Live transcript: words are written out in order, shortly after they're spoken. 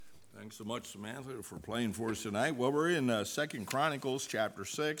Thanks so much, Samantha, for playing for us tonight. Well, we're in 2 Chronicles chapter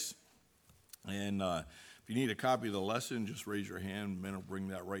 6, and if you need a copy of the lesson, just raise your hand. Men will bring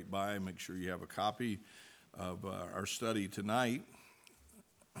that right by. Make sure you have a copy of our study tonight.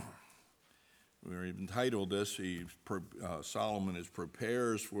 We're entitled this, Solomon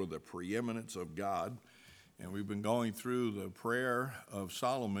prepares for the preeminence of God. And we've been going through the prayer of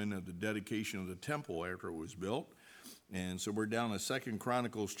Solomon at the dedication of the temple after it was built. And so we're down to 2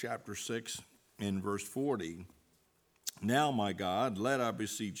 Chronicles chapter 6 in verse 40. Now, my God, let I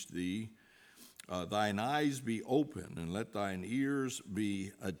beseech thee, thine eyes be open, and let thine ears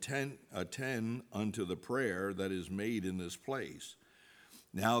be attend unto the prayer that is made in this place.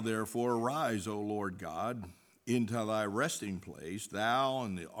 Now, therefore, arise, O Lord God, into thy resting place, thou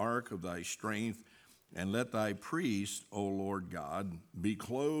and the ark of thy strength, and let thy priests, O Lord God, be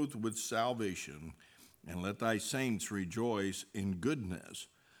clothed with salvation, and let thy saints rejoice in goodness.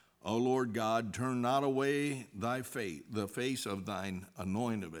 O Lord God, turn not away the face of thine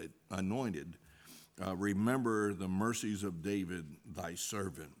anointed. Remember the mercies of David, thy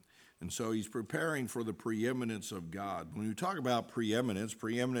servant. And so he's preparing for the preeminence of God. When we talk about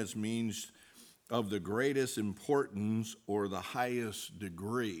preeminence means of the greatest importance or the highest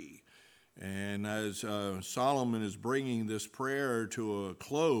degree. And as Solomon is bringing this prayer to a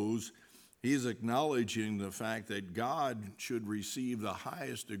close, he's acknowledging the fact that God should receive the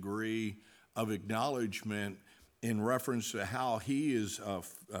highest degree of acknowledgement in reference to how he is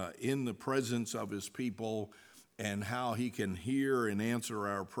in the presence of his people and how he can hear and answer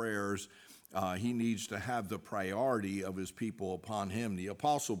our prayers. He needs to have the priority of his people upon him. The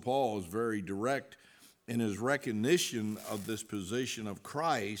Apostle Paul is very direct in his recognition of this position of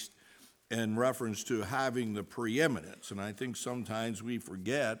Christ in reference to having the preeminence. And I think sometimes we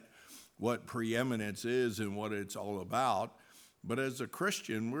forget what preeminence is and what it's all about. But as a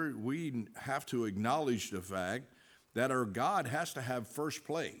Christian, we have to acknowledge the fact that our God has to have first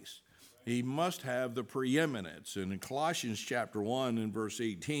place. He must have the preeminence. And in Colossians chapter 1 and verse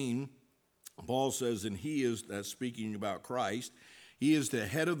 18, Paul says, and he is, that's speaking about Christ, he is the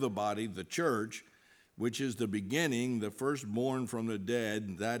head of the body, the church, which is the beginning, the firstborn from the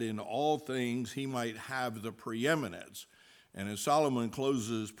dead, that in all things he might have the preeminence. And as Solomon closes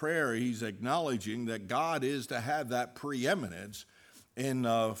his prayer, he's acknowledging that God is to have that preeminence in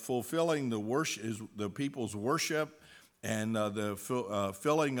fulfilling the people's worship and the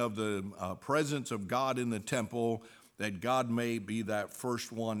filling of the presence of God in the temple, that God may be that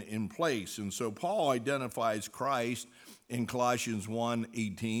first one in place. And so Paul identifies Christ in Colossians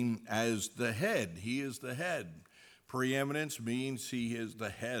 1:18 as the head. He is the head. Preeminence means he is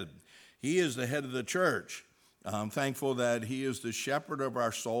the head. He is the head of the church. I'm thankful that he is the shepherd of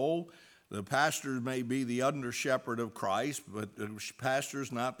our soul. The pastor may be the under shepherd of Christ, but the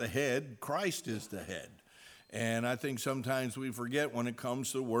pastor's not the head. Christ is the head. And I think sometimes we forget when it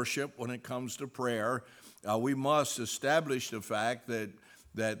comes to worship, when it comes to prayer, we must establish the fact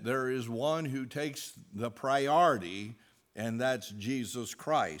that there is one who takes the priority, and that's Jesus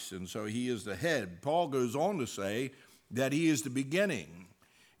Christ. And so he is the head. Paul goes on to say that he is the beginning.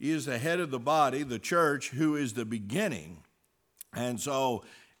 He is the head of the body, the church, who is the beginning. And so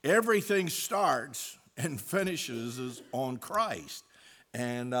everything starts and finishes on Christ.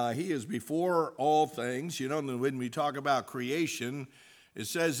 And he is before all things. You know, when we talk about creation, it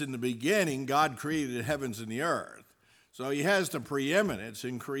says in the beginning, God created the heavens and the earth. So he has the preeminence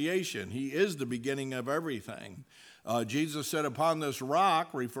in creation. He is the beginning of everything. Jesus said, upon this rock,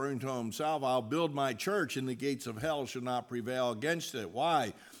 referring to himself, I'll build my church, and the gates of hell shall not prevail against it.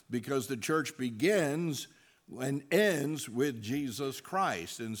 Why? Because the church begins and ends with Jesus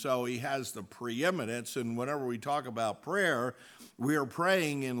Christ. And so he has the preeminence. And whenever we talk about prayer, we are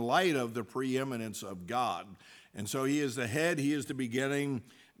praying in light of the preeminence of God. And so he is the head, he is the beginning.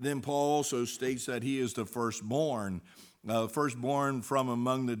 Then Paul also states that he is the firstborn from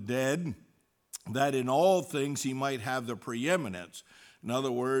among the dead, that in all things he might have the preeminence. In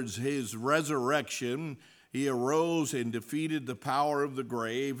other words, his resurrection, he arose and defeated the power of the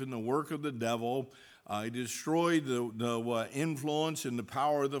grave and the work of the devil. He destroyed the influence and the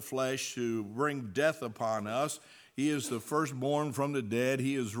power of the flesh to bring death upon us. He is the firstborn from the dead.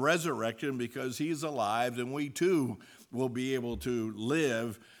 He is resurrected because he is alive, and we too will be able to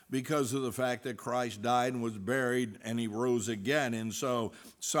live because of the fact that Christ died and was buried and he rose again. And so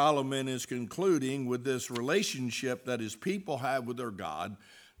Solomon is concluding with this relationship that his people have with their God,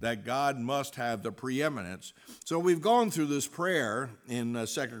 that God must have the preeminence. So we've gone through this prayer in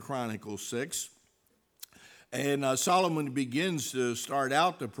 2 Chronicles 6. And Solomon begins to start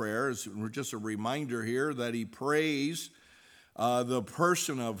out the prayer. It's just a reminder here that he prays the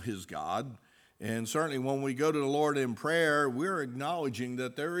person of his God. And certainly when we go to the Lord in prayer, we're acknowledging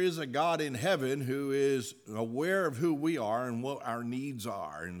that there is a God in heaven who is aware of who we are and what our needs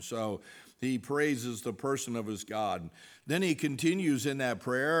are. And so he praises the person of his God. Then he continues in that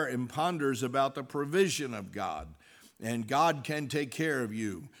prayer and ponders about the provision of God. And God can take care of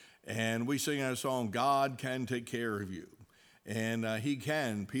you. And we sing that song, God can take care of you. And he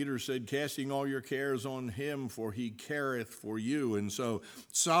can. Peter said, casting all your cares on him, for he careth for you. And so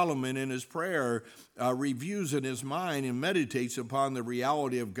Solomon in his prayer reviews in his mind and meditates upon the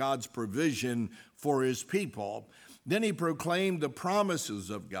reality of God's provision for his people. Then he proclaimed the promises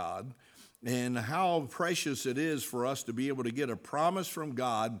of God and how precious it is for us to be able to get a promise from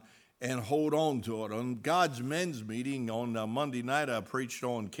God and hold on to it. On God's men's meeting on Monday night, I preached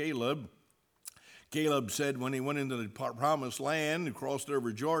on Caleb. Caleb said when he went into the promised land and crossed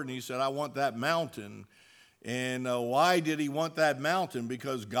over Jordan, he said, I want that mountain. And why did he want that mountain?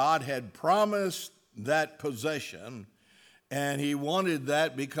 Because God had promised that possession, and he wanted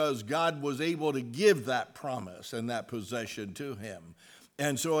that because God was able to give that promise and that possession to him.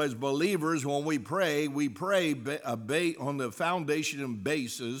 And so as believers, when we pray on the foundation and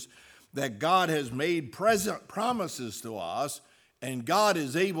basis that God has made present promises to us, and God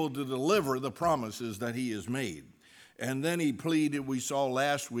is able to deliver the promises that he has made. And then he pleaded, we saw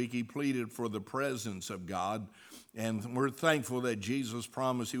last week, he pleaded for the presence of God. And we're thankful that Jesus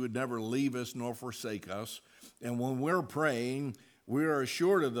promised he would never leave us nor forsake us. And when we're praying, we are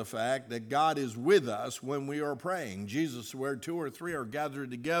assured of the fact that God is with us when we are praying. Jesus, where 2 or 3 are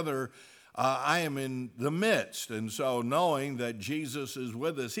gathered together, I am in the midst. And so knowing that Jesus is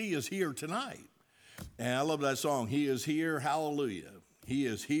with us, he is here tonight. And I love that song, He is here, hallelujah. He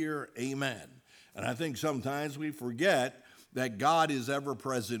is here, amen. And I think sometimes we forget that God is ever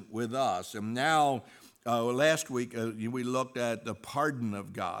present with us. And now, last week, we looked at the pardon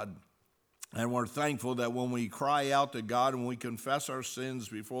of God. And we're thankful that when we cry out to God and we confess our sins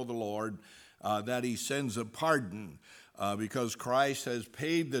before the Lord, that he sends a pardon. Because Christ has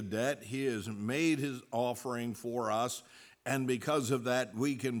paid the debt, he has made his offering for us. And because of that,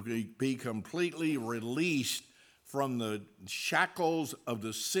 we can be completely released from the shackles of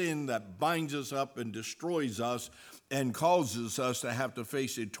the sin that binds us up and destroys us and causes us to have to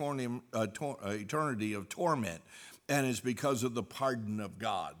face eternity of torment. And it's because of the pardon of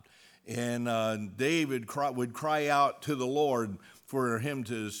God. And David would cry out to the Lord for him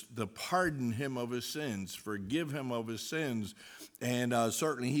to pardon him of his sins, forgive him of his sins. And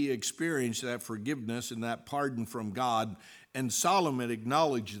certainly he experienced that forgiveness and that pardon from God. And Solomon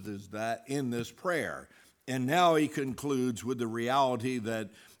acknowledges that in this prayer. And now he concludes with the reality that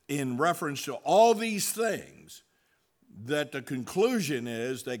in reference to all these things, that the conclusion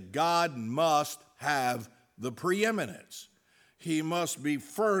is that God must have the preeminence. He must be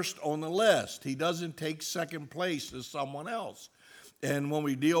first on the list. He doesn't take second place as someone else. And when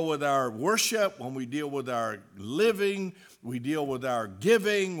we deal with our worship, when we deal with our living, we deal with our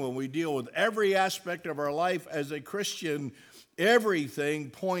giving, when we deal with every aspect of our life as a Christian, everything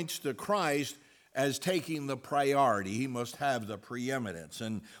points to Christ as taking the priority. He must have the preeminence.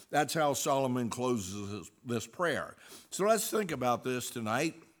 And that's how Solomon closes this prayer. So let's think about this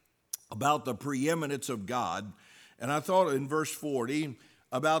tonight, about the preeminence of God. And I thought in verse 40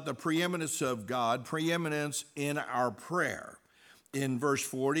 about the preeminence of God, preeminence in our prayer. In verse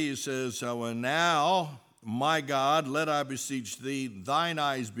 40, it says, and now, my God, let I beseech thee, thine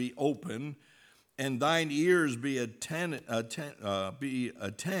eyes be open, and thine ears be attend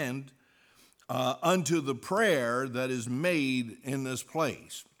unto the prayer that is made in this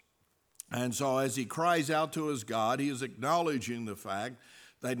place. And so as he cries out to his God, he is acknowledging the fact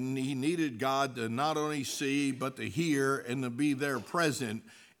that he needed God to not only see, but to hear and to be there present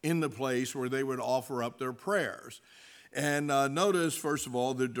in the place where they would offer up their prayers. And notice, first of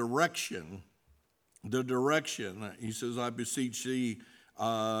all, the direction. The direction. He says, I beseech thee,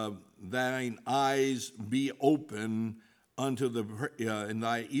 thine eyes be open unto and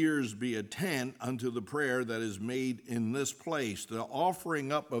thy ears be attent unto the prayer that is made in this place. The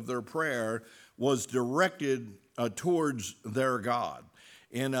offering up of their prayer was directed towards their God.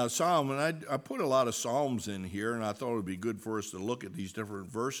 In Psalm, and I put a lot of Psalms in here, and I thought it would be good for us to look at these different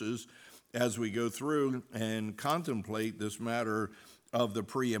verses as we go through and contemplate this matter of the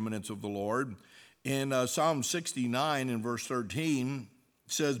preeminence of the Lord. In Psalm 69 in verse 13,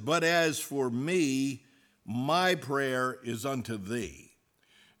 it says, but as for me, my prayer is unto thee.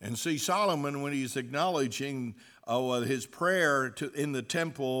 And see, Solomon, when he's acknowledging his prayer in the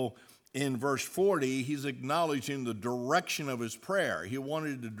temple in verse 40, he's acknowledging the direction of his prayer. He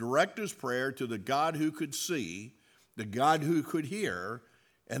wanted to direct his prayer to the God who could see, the God who could hear,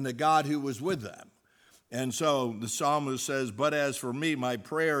 and the God who was with them. And so the psalmist says, but as for me, my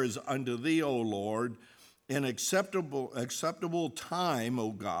prayer is unto thee, O Lord, in acceptable time, O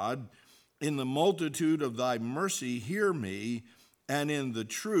God, in the multitude of thy mercy, hear me, and in the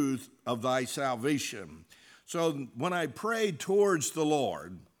truth of thy salvation. So when I pray towards the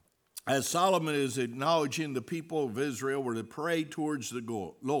Lord, as Solomon is acknowledging the people of Israel were to pray towards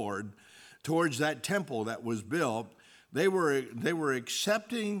the Lord, towards that temple that was built, they were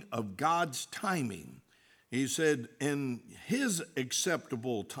accepting of God's timing. He said, in his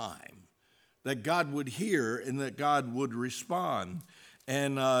acceptable time, that God would hear and that God would respond.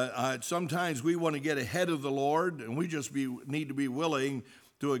 And sometimes we want to get ahead of the Lord, and we just need to be willing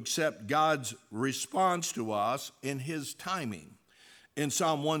to accept God's response to us in his timing. In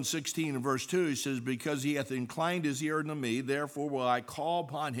Psalm 116 and verse 2, he says, because he hath inclined his ear unto me, therefore will I call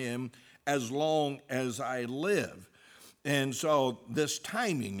upon him as long as I live. And so this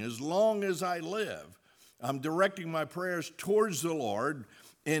timing, as long as I live, I'm directing my prayers towards the Lord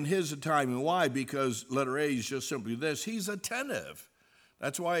in his timing. Why? Because letter A is just simply this: he's attentive.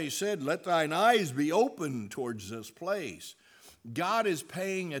 That's why he said, let thine eyes be open towards this place. God is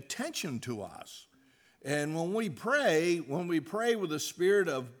paying attention to us. And when we pray with the spirit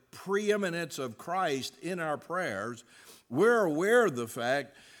of preeminence of Christ in our prayers, we're aware of the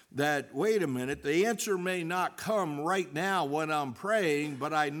fact that, wait a minute, the answer may not come right now when I'm praying,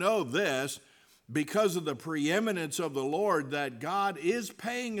 but I know this, because of the preeminence of the Lord, that God is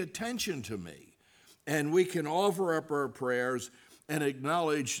paying attention to me. And we can offer up our prayers and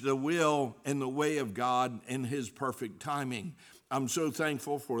acknowledge the will and the way of God in his perfect timing. I'm so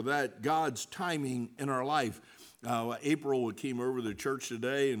thankful for that, God's timing in our life. April came over to the church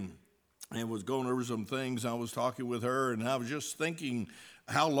today and was going over some things. I was talking with her, and I was just thinking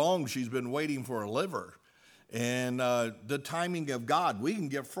how long she's been waiting for a liver. And the timing of God, we can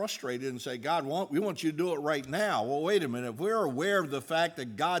get frustrated and say, God, we want you to do it right now. Well, wait a minute. If we're aware of the fact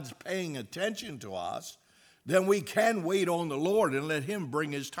that God's paying attention to us, then we can wait on the Lord and let him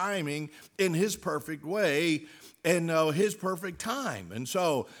bring his timing in his perfect way and his perfect time. And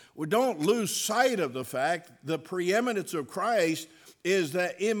so we don't lose sight of the fact the preeminence of Christ is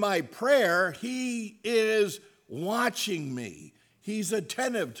that in my prayer, he is watching me. He's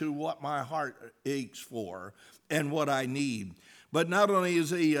attentive to what my heart aches for and what I need. But not only is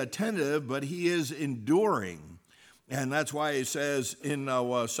he attentive, but he is enduring. And that's why he says in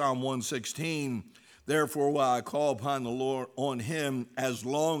Psalm 116, therefore will I call upon the Lord on him as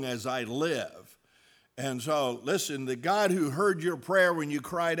long as I live. And so, listen, the God who heard your prayer when you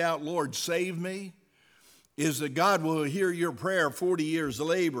cried out, Lord, save me, is the God who will hear your prayer 40 years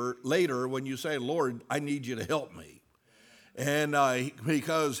later when you say, Lord, I need you to help me. And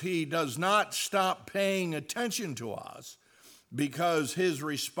because he does not stop paying attention to us, because his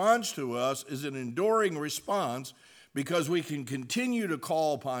response to us is an enduring response, because we can continue to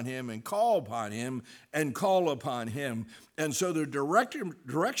call upon him and call upon him and call upon him. And so the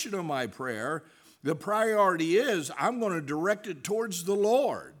direction of my prayer, the priority is I'm going to direct it towards the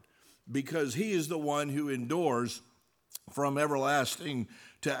Lord, because he is the one who endures from everlasting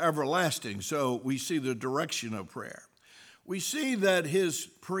to everlasting. So we see the direction of prayer. We see that his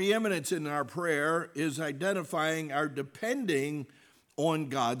preeminence in our prayer is identifying our depending on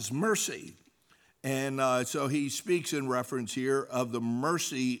God's mercy. And so he speaks in reference here of the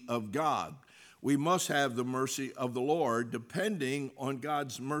mercy of God. We must have the mercy of the Lord depending on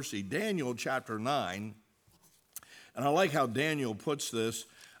God's mercy. Daniel chapter 9, and I like how Daniel puts this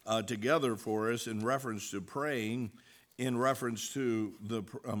together for us in reference to praying, in reference to the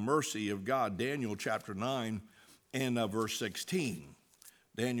mercy of God. Daniel chapter 9 and verse 16.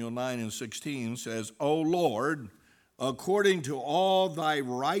 Daniel 9 and 16 says, O Lord, according to all thy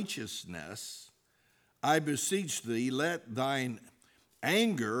righteousness, I beseech thee, let thine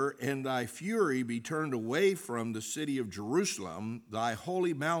anger and thy fury be turned away from the city of Jerusalem, thy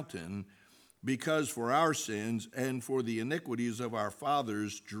holy mountain, because for our sins and for the iniquities of our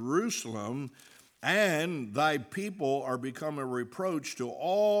fathers, Jerusalem and thy people are become a reproach to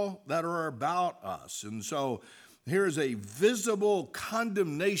all that are about us. And so here's a visible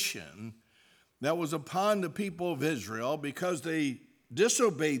condemnation that was upon the people of Israel because they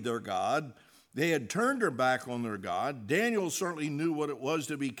disobeyed their God. They had turned their back on their God. Daniel certainly knew what it was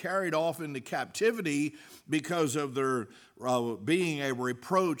to be carried off into captivity because of their being a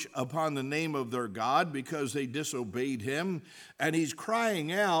reproach upon the name of their God because they disobeyed him. And he's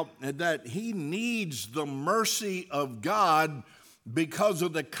crying out that he needs the mercy of God because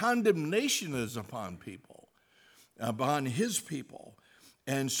of the condemnation that is upon people, upon his people.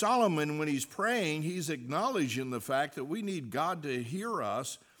 And Solomon, when he's praying, he's acknowledging the fact that we need God to hear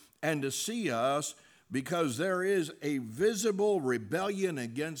us and to see us, because there is a visible rebellion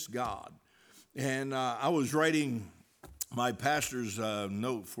against God. And I was writing my pastor's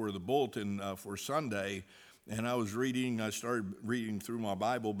note for the bulletin for Sunday, and I started reading through my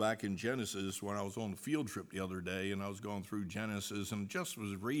Bible back in Genesis when I was on the field trip the other day, and I was going through Genesis and just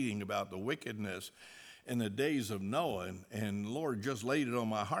was reading about the wickedness in the days of Noah, and Lord just laid it on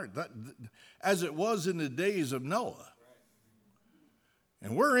my heart, that, as it was in the days of Noah.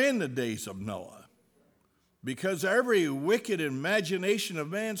 And we're in the days of Noah, because every wicked imagination of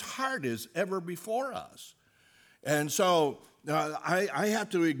man's heart is ever before us. And so I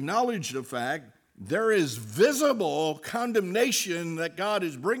have to acknowledge the fact there is visible condemnation that God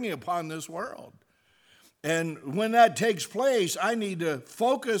is bringing upon this world. And when that takes place, I need to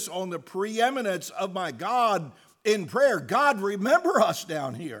focus on the preeminence of my God in prayer. God, remember us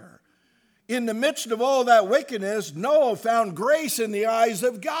down here. In the midst of all that wickedness, Noah found grace in the eyes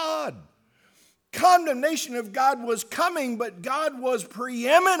of God. Condemnation of God was coming, but God was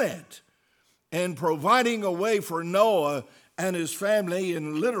preeminent in providing a way for Noah and his family,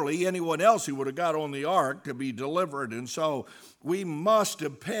 and literally anyone else who would have got on the ark, to be delivered. And so we must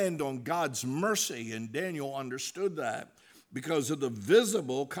depend on God's mercy, and Daniel understood that because of the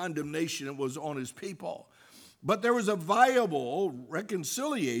visible condemnation that was on his people. But there was a viable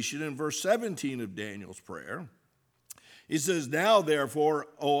reconciliation in verse 17 of Daniel's prayer. He says, "Now therefore,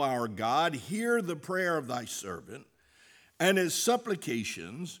 O our God, hear the prayer of thy servant and his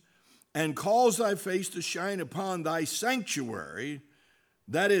supplications, and cause thy face to shine upon thy sanctuary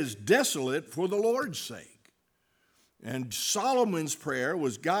that is desolate for the Lord's sake." And Solomon's prayer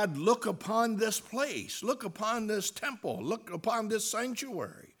was, God, look upon this place, look upon this temple, look upon this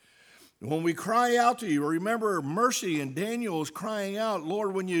sanctuary. When we cry out to you, remember mercy, and Daniel is crying out,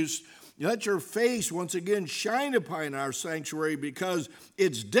 Lord, when you let your face once again shine upon our sanctuary, because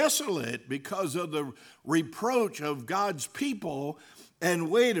it's desolate because of the reproach of God's people.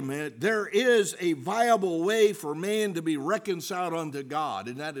 And wait a minute, there is a viable way for man to be reconciled unto God,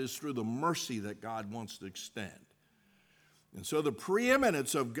 and that is through the mercy that God wants to extend. And so the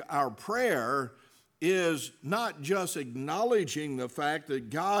preeminence of our prayer is not just acknowledging the fact that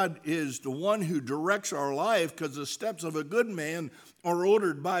God is the one who directs our life, because the steps of a good man are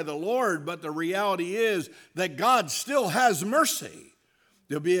ordered by the Lord, but the reality is that God still has mercy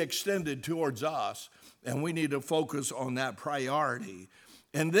to be extended towards us. And we need to focus on that priority.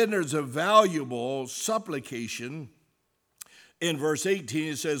 And then there's a valuable supplication. In verse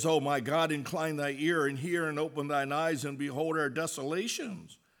 18, it says, "Oh my God, incline thy ear and hear, and open thine eyes and behold our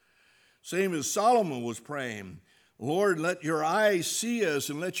desolations." Same as Solomon was praying. Lord, let your eyes see us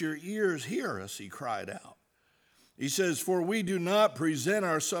and let your ears hear us, he cried out. He says, "For we do not present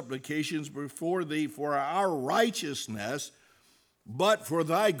our supplications before thee for our righteousness, but for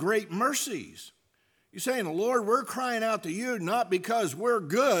thy great mercies." You're saying, Lord, we're crying out to you not because we're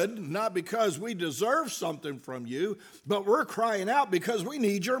good, not because we deserve something from you, but we're crying out because we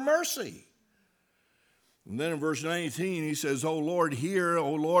need your mercy. And then in verse 19, he says, "O Lord, hear,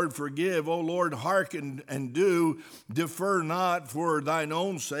 O Lord, forgive, O Lord, hearken and do, defer not for thine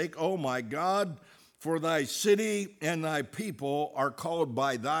own sake, O my God, for thy city and thy people are called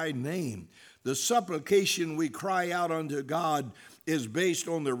by thy name." The supplication we cry out unto God is based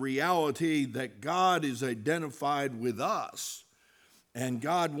on the reality that God is identified with us. And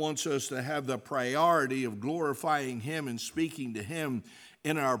God wants us to have the priority of glorifying him and speaking to him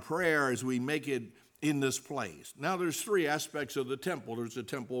in our prayer as we make it in this place. Now, there's three aspects of the temple. There's the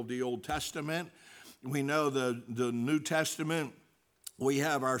temple of the Old Testament. We know the New Testament. We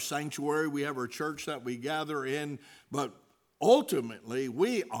have our sanctuary. We have our church that we gather in. But ultimately,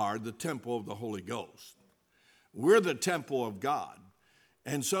 we are the temple of the Holy Ghost. We're the temple of God.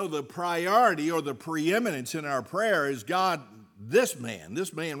 And so the priority or the preeminence in our prayer is, God, this man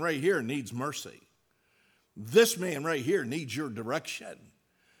right here needs mercy. This man right here needs your direction.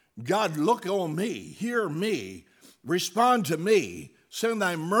 God, look on me, hear me, respond to me, send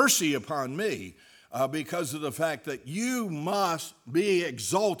thy mercy upon me, because of the fact that you must be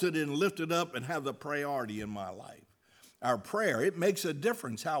exalted and lifted up and have the priority in my life. Our prayer, it makes a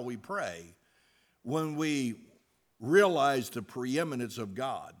difference how we pray when we realize the preeminence of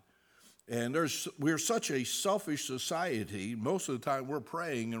God. And we're such a selfish society. Most of the time we're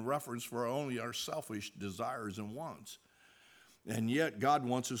praying in reference for only our selfish desires and wants. And yet God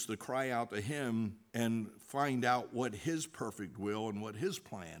wants us to cry out to him and find out what his perfect will and what his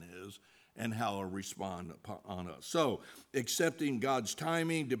plan is and how to respond on us. So accepting God's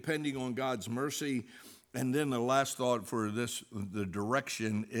timing, depending on God's mercy, And then the last thought for the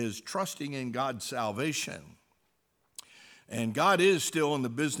direction is trusting in God's salvation. And God is still in the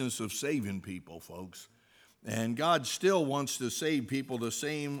business of saving people, folks. And God still wants to save people the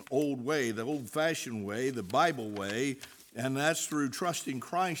same old way, the old-fashioned way, the Bible way, and that's through trusting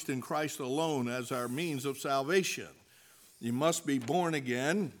Christ and Christ alone as our means of salvation. You must be born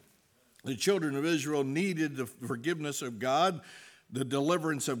again. The children of Israel needed the forgiveness of God, the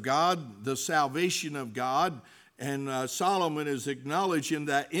deliverance of God, the salvation of God. And Solomon is acknowledging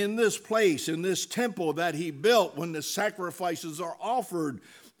that in this place, in this temple that he built, when the sacrifices are offered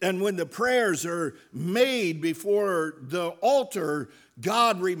and when the prayers are made before the altar,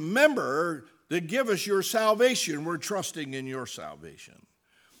 God, remember to give us your salvation. We're trusting in your salvation.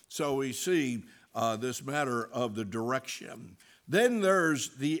 So we see this matter of the direction. Then there's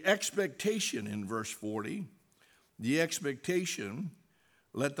the expectation in verse 40. The expectation,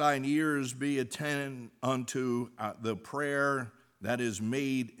 let thine ears be attentive unto the prayer that is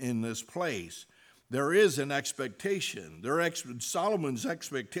made in this place. There is an expectation. Solomon's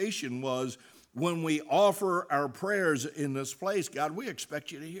expectation was when we offer our prayers in this place, God, we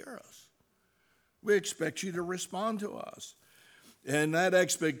expect you to hear us. We expect you to respond to us. And that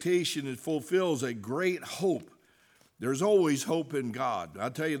expectation fulfills a great hope. There's always hope in God. I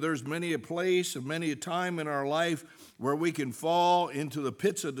tell you, there's many a place and many a time in our life where we can fall into the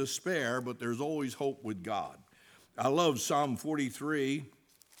pits of despair, but there's always hope with God. I love Psalm 43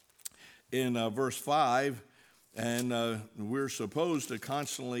 in verse 5, and we're supposed to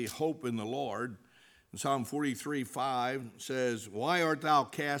constantly hope in the Lord. Psalm 43:5 says, why art thou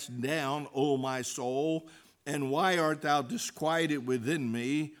cast down, O my soul, and why art thou disquieted within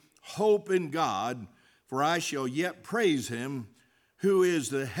me? Hope in God, for I shall yet praise him, who is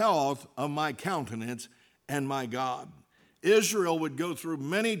the health of my countenance and my God. Israel would go through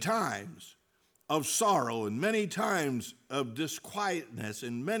many times of sorrow and many times of disquietness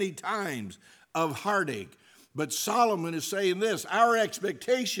and many times of heartache. But Solomon is saying this, our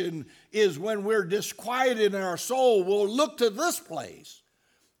expectation is when we're disquieted in our soul, we'll look to this place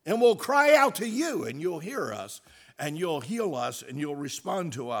and we'll cry out to you and you'll hear us and you'll heal us and you'll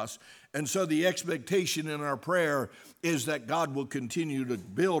respond to us. And so the expectation in our prayer is that God will continue to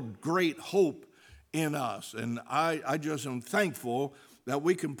build great hope in us. And I just am thankful that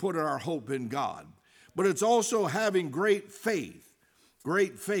we can put our hope in God. But it's also having great faith,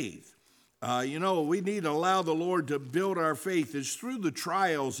 great faith. We need to allow the Lord to build our faith. It's through the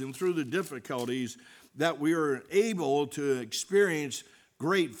trials and through the difficulties that we are able to experience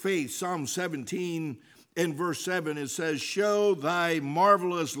great faith. Psalm 17 in verse 7, it says, show thy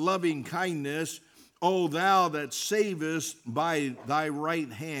marvelous loving kindness, O thou that savest by thy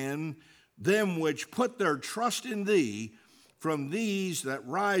right hand, them which put their trust in thee, from these that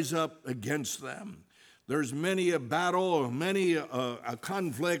rise up against them. There's many a battle, many a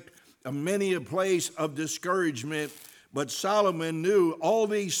conflict, many a place of discouragement, but Solomon knew all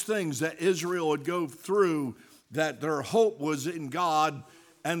these things that Israel would go through, that their hope was in God,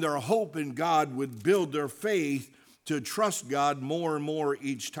 and their hope in God would build their faith to trust God more and more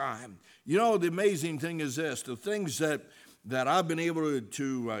each time. You know, the amazing thing is this, the things that I've been able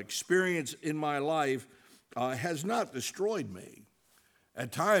to experience in my life has not destroyed me.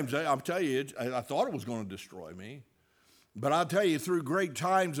 At times, I'll tell you, I thought it was going to destroy me. But I'll tell you, through great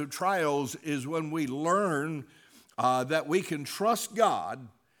times of trials is when we learn that we can trust God,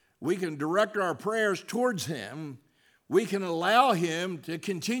 we can direct our prayers towards him, we can allow him to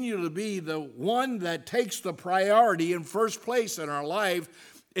continue to be the one that takes the priority in first place in our life,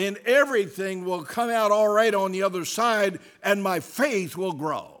 and everything will come out all right on the other side, and my faith will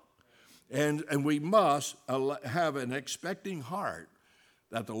grow. And we must have an expecting heart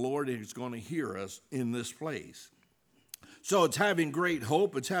that the Lord is going to hear us in this place. So it's having great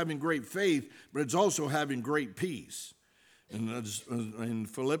hope, it's having great faith, but it's also having great peace. In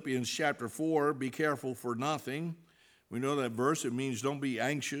Philippians chapter 4, be careful for nothing. We know that verse. It means don't be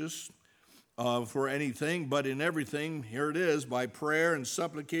anxious for anything, but in everything, here it is, by prayer and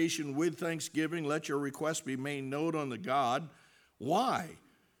supplication with thanksgiving, let your requests be made known unto God. Why?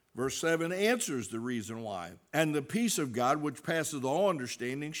 Verse 7 answers the reason why. And the peace of God, which passeth all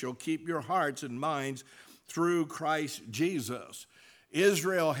understanding, shall keep your hearts and minds through Christ Jesus.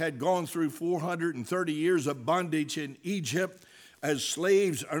 Israel had gone through 430 years of bondage in Egypt as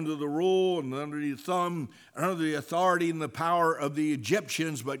slaves under the rule and under the thumb, under the authority and the power of the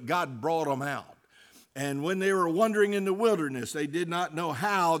Egyptians, but God brought them out. And when they were wandering in the wilderness, they did not know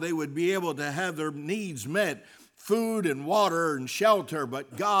how they would be able to have their needs met food and water and shelter,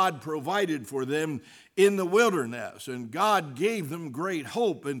 but God provided for them in the wilderness, and God gave them great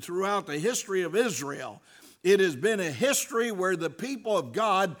hope. And throughout the history of Israel, it has been a history where the people of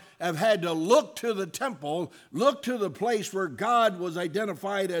God have had to look to the temple, look to the place where God was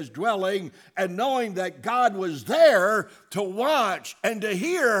identified as dwelling, and knowing that God was there to watch and to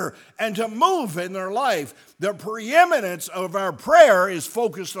hear and to move in their life. The preeminence of our prayer is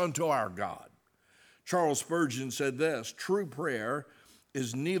focused unto our God. Charles Spurgeon said this: true prayer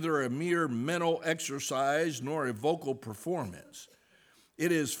is neither a mere mental exercise nor a vocal performance.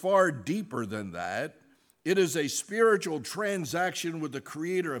 It is far deeper than that. It is a spiritual transaction with the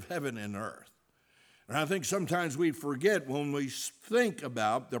creator of heaven and earth. And I think sometimes we forget when we think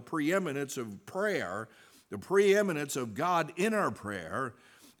about the preeminence of prayer, the preeminence of God in our prayer,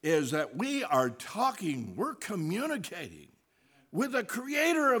 is that we are talking, we're communicating with the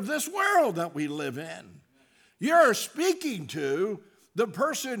creator of this world that we live in. You're speaking to the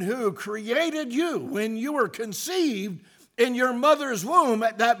person who created you when you were conceived in your mother's womb.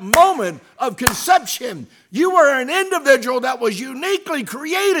 At that moment of conception, you were an individual that was uniquely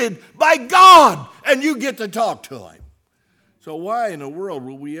created by God, and you get to talk to him. So why in the world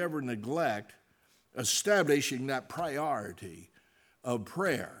will we ever neglect establishing that priority of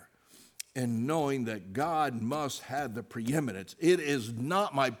prayer and knowing that God must have the preeminence?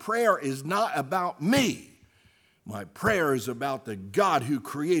 My prayer is not about me. My prayer is about the God who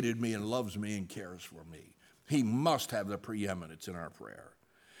created me and loves me and cares for me. He must have the preeminence in our prayer.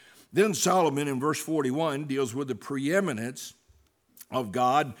 Then Solomon in verse 41 deals with the preeminence of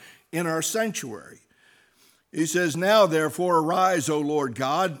God in our sanctuary. He says, now therefore arise, O Lord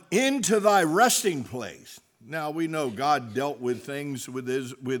God, into thy resting place. Now we know God dealt with things with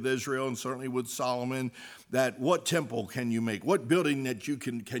Israel and certainly with Solomon, that what temple can you make? What building that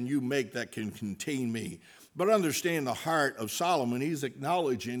can you make that can contain me? But understand the heart of Solomon. He's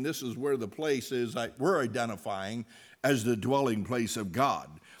acknowledging this is where the place is that we're identifying as the dwelling place of God.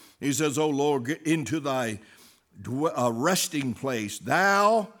 He says, O Lord, into thy resting place,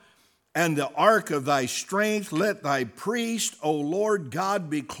 thou and the ark of thy strength, let thy priest, O Lord God,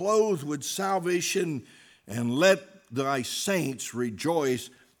 be clothed with salvation, and let thy saints rejoice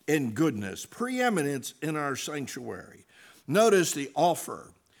in goodness. Preeminence in our sanctuary. Notice the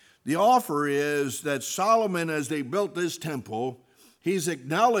offer. The offer is that Solomon, as they built this temple, he's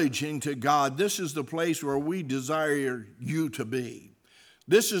acknowledging to God, this is the place where we desire you to be.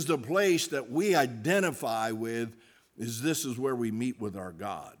 This is the place that we identify with, this is where we meet with our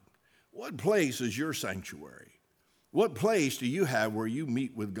God. What place is your sanctuary? What place do you have where you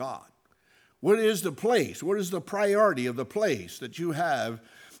meet with God? What is the place? What is the priority of the place that you have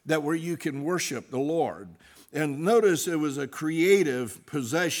that where you can worship the Lord? And notice it was a creative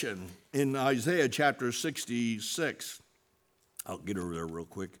possession in Isaiah chapter 66. I'll get over there real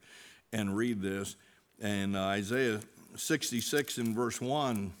quick and read this. And Isaiah 66 in verse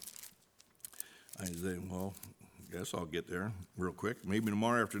 1. I guess I'll get there real quick. Maybe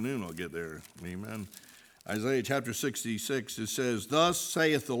tomorrow afternoon I'll get there. Amen. Isaiah chapter 66, it says, thus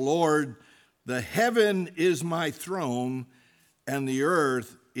saith the Lord, the heaven is my throne, and the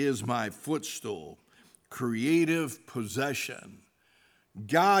earth is my footstool. Creative possession.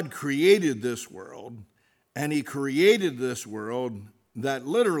 God created this world, and he created this world that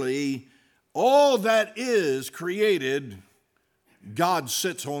literally all that is created, God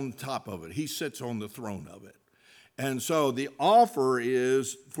sits on top of it. He sits on the throne of it. And so the offer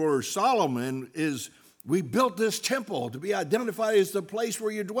is for Solomon is, we built this temple to be identified as the place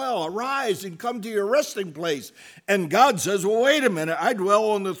where you dwell. Arise and come to your resting place. And God says, well, wait a minute. I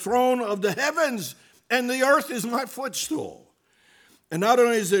dwell on the throne of the heavens, and the earth is my footstool. And not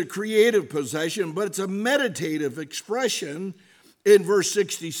only is it a creative possession, but it's a meditative expression. In verse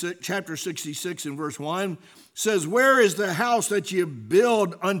 66, chapter 66 and verse 1 says, where is the house that you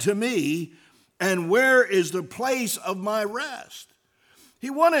build unto me, and where is the place of my rest? He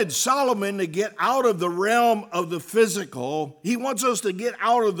wanted Solomon to get out of the realm of the physical. He wants us to get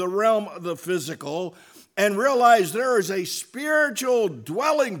out of the realm of the physical and realize there is a spiritual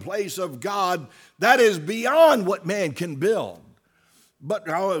dwelling place of God that is beyond what man can build. But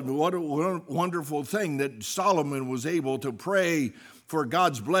what a wonderful thing that Solomon was able to pray for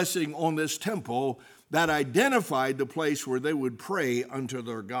God's blessing on this temple that identified the place where they would pray unto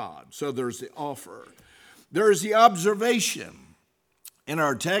their God. So there's the offer. There's the observation. In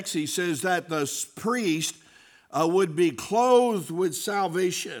our text, he says that the priest would be clothed with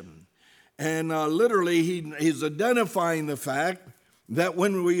salvation. And literally, he's identifying the fact that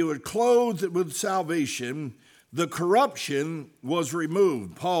when we were clothed with salvation, the corruption was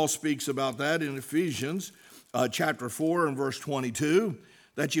removed. Paul speaks about that in Ephesians chapter 4 and verse 22,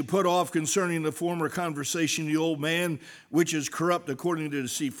 that you put off concerning the former conversation the old man, which is corrupt according to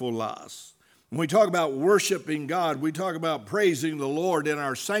deceitful lusts. When we talk about worshiping God, we talk about praising the Lord in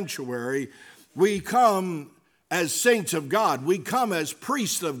our sanctuary. We come as saints of God. We come as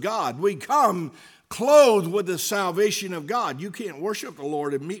priests of God. We come clothed with the salvation of God. You can't worship the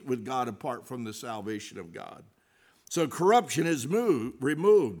Lord and meet with God apart from the salvation of God. So corruption is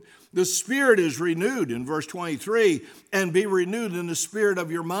removed. The spirit is renewed in verse 23, and be renewed in the spirit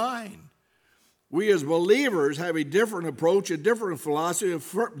of your mind. We as believers have a different approach, a different philosophy,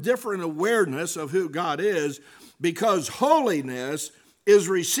 a different awareness of who God is, because holiness is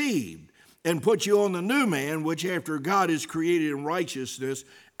received and puts you on the new man, which after God is created in righteousness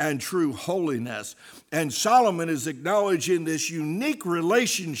and true holiness. And Solomon is acknowledging this unique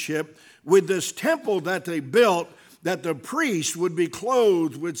relationship with this temple that they built, that the priest would be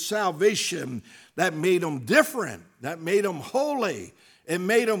clothed with salvation that made them different, that made them holy, it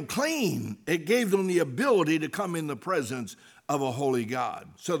made them clean. It gave them the ability to come in the presence of a holy God.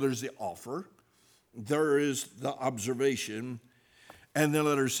 So there's the offer, there is the observation, and then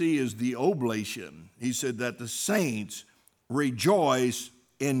letter C is the oblation. He said that the saints rejoice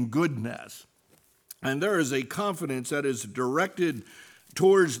in goodness. And there is a confidence that is directed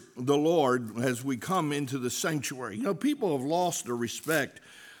towards the Lord as we come into the sanctuary. You know, people have lost the respect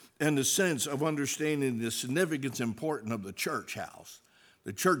and the sense of understanding the significance and importance of the church house,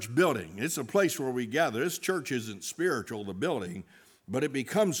 the church building. It's a place where we gather. This church isn't spiritual, the building, but it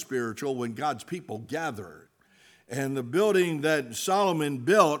becomes spiritual when God's people gather. And the building that Solomon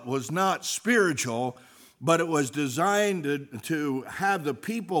built was not spiritual, but it was designed to have the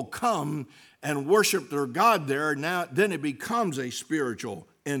people come and worship their God there. Now, then it becomes a spiritual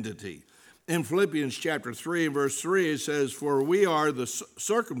entity. In Philippians chapter 3 and verse 3, it says, "For we are the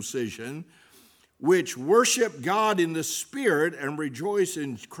circumcision which worship God in the Spirit and rejoice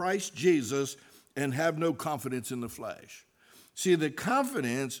in Christ Jesus and have no confidence in the flesh." See, the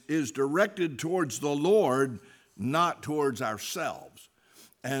confidence is directed towards the Lord, not towards ourselves.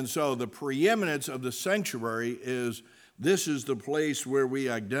 And so the preeminence of the sanctuary is, this is the place where we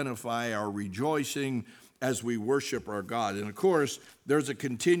identify our rejoicing as we worship our God. And of course, there's a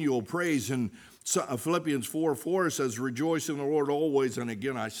continual praise. In Philippians 4:4 says, "Rejoice in the Lord always." And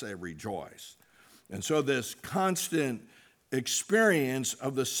again, I say rejoice. And so this constant experience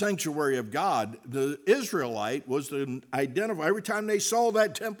of the sanctuary of God, the Israelite was to identify every time they saw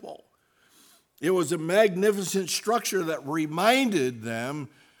that temple. It was a magnificent structure that reminded them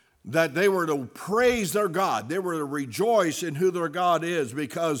that they were to praise their God. They were to rejoice in who their God is,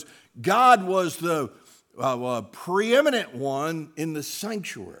 because God was the preeminent one in the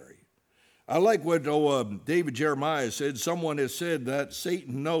sanctuary. I like what David Jeremiah said. Someone has said that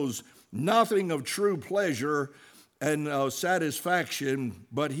Satan knows nothing of true pleasure and satisfaction,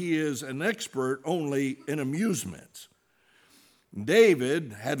 but he is an expert only in amusements.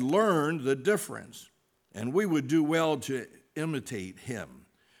 David had learned the difference, and we would do well to imitate him.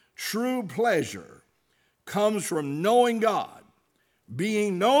 True pleasure comes from knowing God,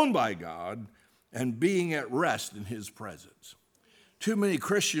 being known by God, and being at rest in his presence. Too many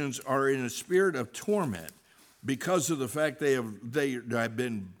Christians are in a spirit of torment because of the fact they have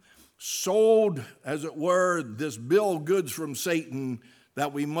been sold, as it were, this bill of goods from Satan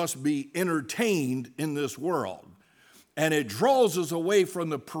that we must be entertained in this world. And it draws us away from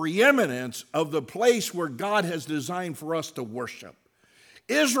the preeminence of the place where God has designed for us to worship.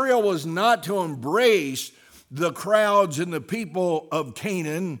 Israel was not to embrace the crowds and the people of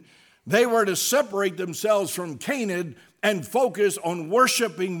Canaan. They were to separate themselves from Canaan and focus on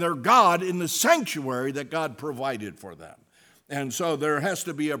worshiping their God in the sanctuary that God provided for them. And so there has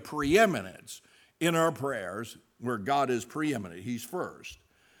to be a preeminence in our prayers where God is preeminent. He's first.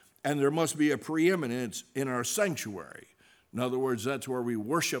 And there must be a preeminence in our sanctuary. In other words, that's where we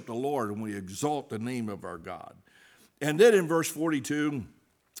worship the Lord and we exalt the name of our God. And then in verse 42,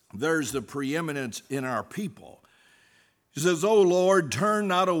 there's the preeminence in our people. He says, "O Lord, turn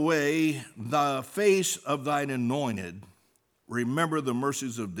not away the face of thine anointed. Remember the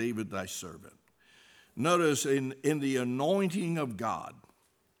mercies of David thy servant." Notice in the anointing of God,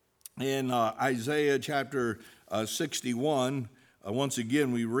 in Isaiah chapter 61, once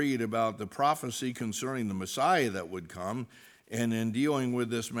again, we read about the prophecy concerning the Messiah that would come, and in dealing with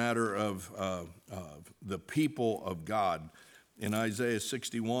this matter of the people of God. In Isaiah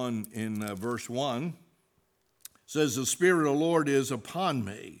 61, in verse 1, says, "The Spirit of the Lord is upon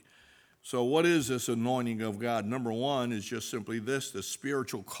me." So what is this anointing of God? Number one is just simply this, the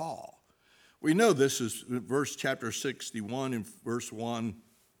spiritual call. We know this is chapter 61 in verse 1.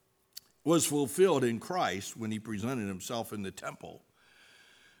 was fulfilled in Christ when he presented himself in the temple.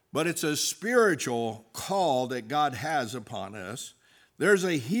 But it's a spiritual call that God has upon us. There's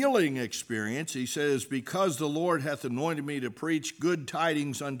a healing experience. He says, because the Lord hath anointed me to preach good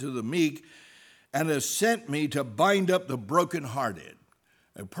tidings unto the meek, and has sent me to bind up the brokenhearted.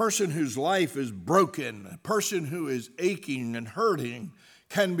 A person whose life is broken, a person who is aching and hurting,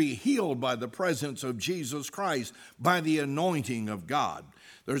 can be healed by the presence of Jesus Christ, by the anointing of God.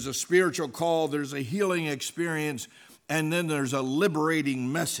 There's a spiritual call, there's a healing experience, and then there's a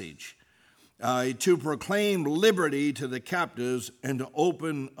liberating message. To proclaim liberty to the captives and to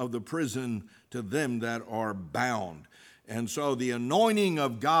open of the prison to them that are bound. And so the anointing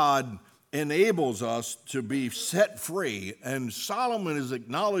of God enables us to be set free. And Solomon is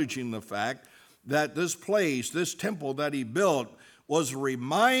acknowledging the fact that this place, this temple that he built, was to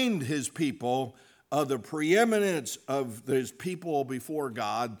remind his people of the preeminence of his people before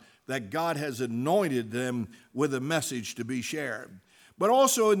God, that God has anointed them with a message to be shared. But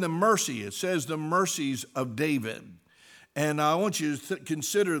also in the mercy, it says the mercies of David. And I want you to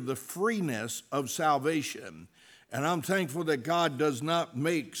consider the freeness of salvation. And I'm thankful that God does not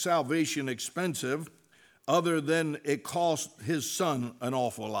make salvation expensive, other than it cost his son an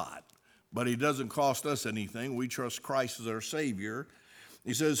awful lot. But he doesn't cost us anything. We trust Christ as our Savior.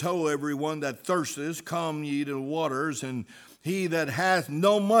 He says, ho, everyone that thirsteth, come ye to the waters, and he that hath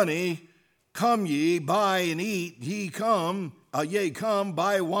no money, come ye, buy and eat. Come,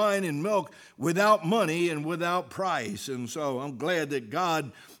 buy wine and milk without money and without price. And so I'm glad that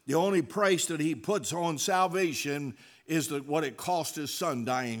God, the only price that he puts on salvation is what it cost his son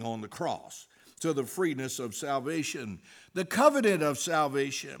dying on the cross. So the freeness of salvation, the covenant of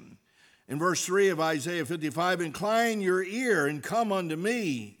salvation. In verse 3 of Isaiah 55, incline your ear and come unto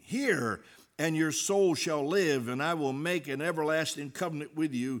me, hear, and your soul shall live, and I will make an everlasting covenant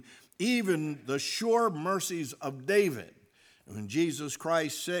with you, even the sure mercies of David. When Jesus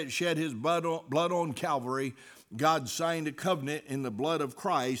Christ shed his blood on Calvary, God signed a covenant in the blood of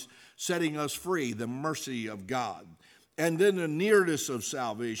Christ, setting us free, the mercy of God. And then the nearness of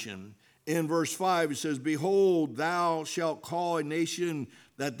salvation. In verse 5, it says, behold, thou shalt call a nation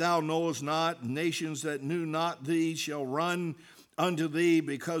that thou knowest not, nations that knew not thee shall run unto thee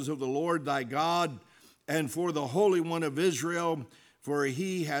because of the Lord thy God, and for the Holy One of Israel, for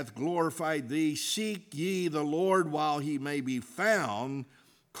he hath glorified thee. Seek ye the Lord while he may be found.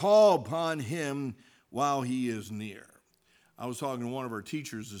 Call upon him while he is near. I was talking to one of our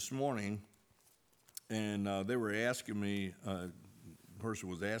teachers this morning, and they were asking me, the person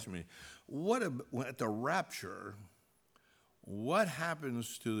was asking me, at the rapture, what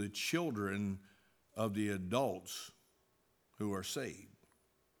happens to the children of the adults who are saved?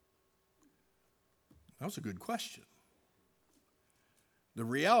 That was a good question. The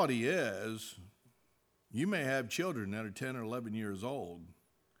reality is, you may have children that are 10 or 11 years old,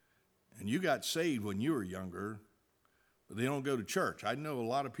 and you got saved when you were younger, but they don't go to church. I know a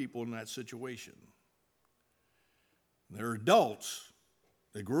lot of people in that situation. They're adults.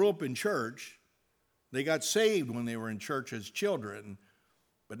 They grew up in church. They got saved when they were in church as children,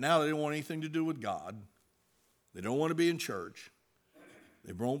 but now they don't want anything to do with God. They don't want to be in church.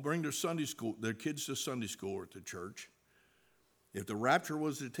 They won't bring their kids to Sunday school or to church. If the rapture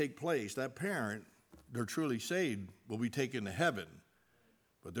was to take place, that parent, they're truly saved, will be taken to heaven,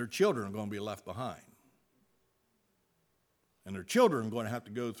 but their children are going to be left behind. And their children are going to have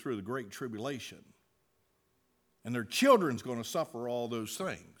to go through the great tribulation. And their children's going to suffer all those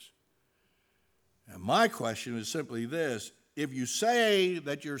things. And my question is simply this: if you say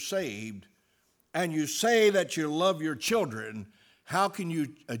that you're saved and you say that you love your children, how can you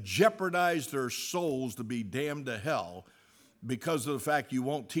jeopardize their souls to be damned to hell because of the fact you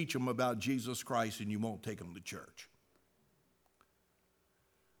won't teach them about Jesus Christ and you won't take them to church?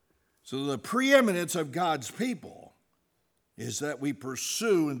 So the preeminence of God's people is that we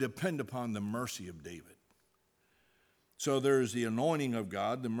pursue and depend upon the mercy of David. So there's the anointing of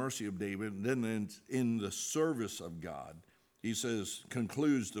God, the mercy of David, and then in the service of God, he says,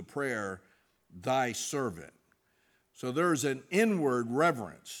 concludes the prayer, thy servant. So there's an inward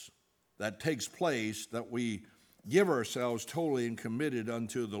reverence that takes place, that we give ourselves totally and committed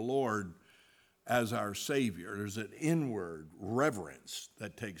unto the Lord as our Savior. There's an inward reverence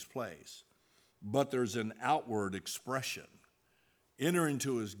that takes place, but there's an outward expression. Enter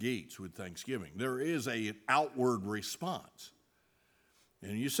into his gates with thanksgiving. There is an outward response.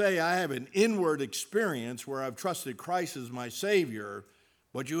 And you say, I have an inward experience where I've trusted Christ as my Savior,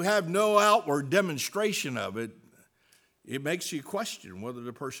 but you have no outward demonstration of it. It makes you question whether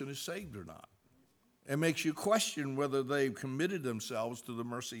the person is saved or not. It makes you question whether they've committed themselves to the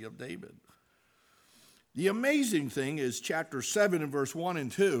mercy of David. The amazing thing is chapter 7 and verse 1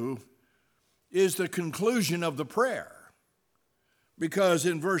 and 2 is the conclusion of the prayer. Because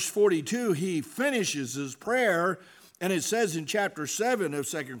in verse 42, he finishes his prayer, and it says in chapter 7 of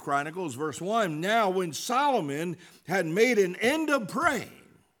 2 Chronicles, verse 1, now when Solomon had made an end of praying,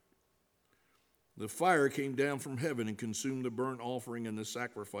 the fire came down from heaven and consumed the burnt offering and the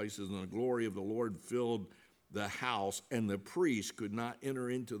sacrifices, and the glory of the Lord filled the house, and the priest could not enter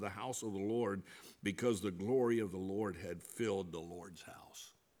into the house of the Lord because the glory of the Lord had filled the Lord's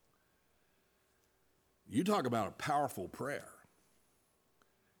house. You talk about a powerful prayer.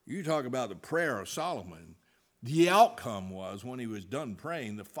 You talk about the prayer of Solomon. The outcome was, when he was done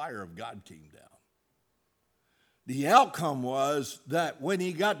praying, the fire of God came down. The outcome was that when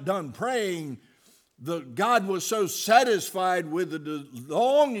he got done praying, God was so satisfied with the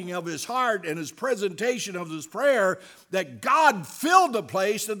longing of his heart and his presentation of his prayer that God filled the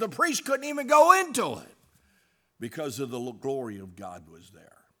place that the priest couldn't even go into it because of the glory of God was there.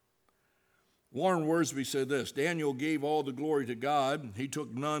 Warren Wiersbe said this, Daniel gave all the glory to God. He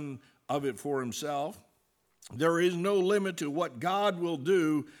took none of it for himself. There is no limit to what God will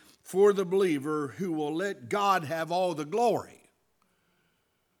do for the believer who will let God have all the glory.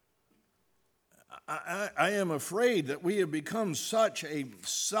 I am afraid that we have become such a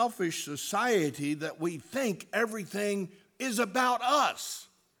selfish society that we think everything is about us.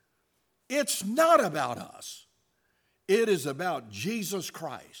 It's not about us. It is about Jesus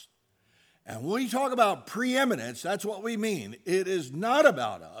Christ. And when we talk about preeminence, that's what we mean. It is not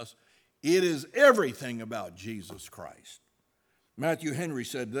about us. It is everything about Jesus Christ. Matthew Henry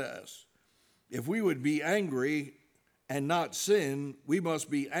said this, if we would be angry and not sin, we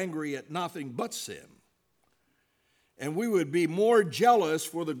must be angry at nothing but sin. And we would be more jealous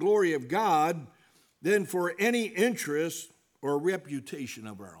for the glory of God than for any interest or reputation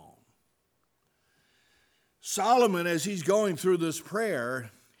of our own. Solomon, as he's going through this prayer,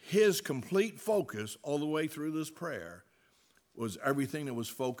 his complete focus all the way through this prayer was everything that was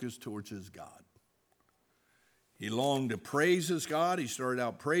focused towards his God. He longed to praise his God. He started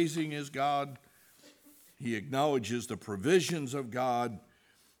out praising his God. He acknowledges the provisions of God.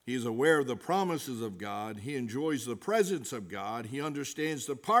 He is aware of the promises of God. He enjoys the presence of God. He understands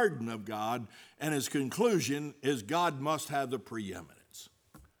the pardon of God. And his conclusion is God must have the preeminence.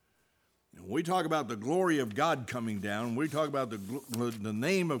 And when we talk about the glory of God coming down, we talk about the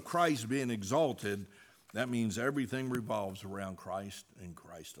name of Christ being exalted, that means everything revolves around Christ and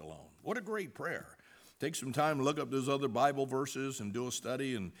Christ alone. What a great prayer. Take some time to look up those other Bible verses and do a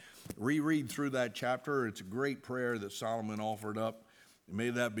study and reread through that chapter. It's a great prayer that Solomon offered up. And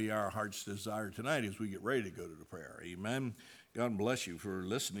may that be our heart's desire tonight as we get ready to go to the prayer. Amen. God bless you for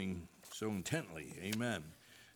listening so intently. Amen.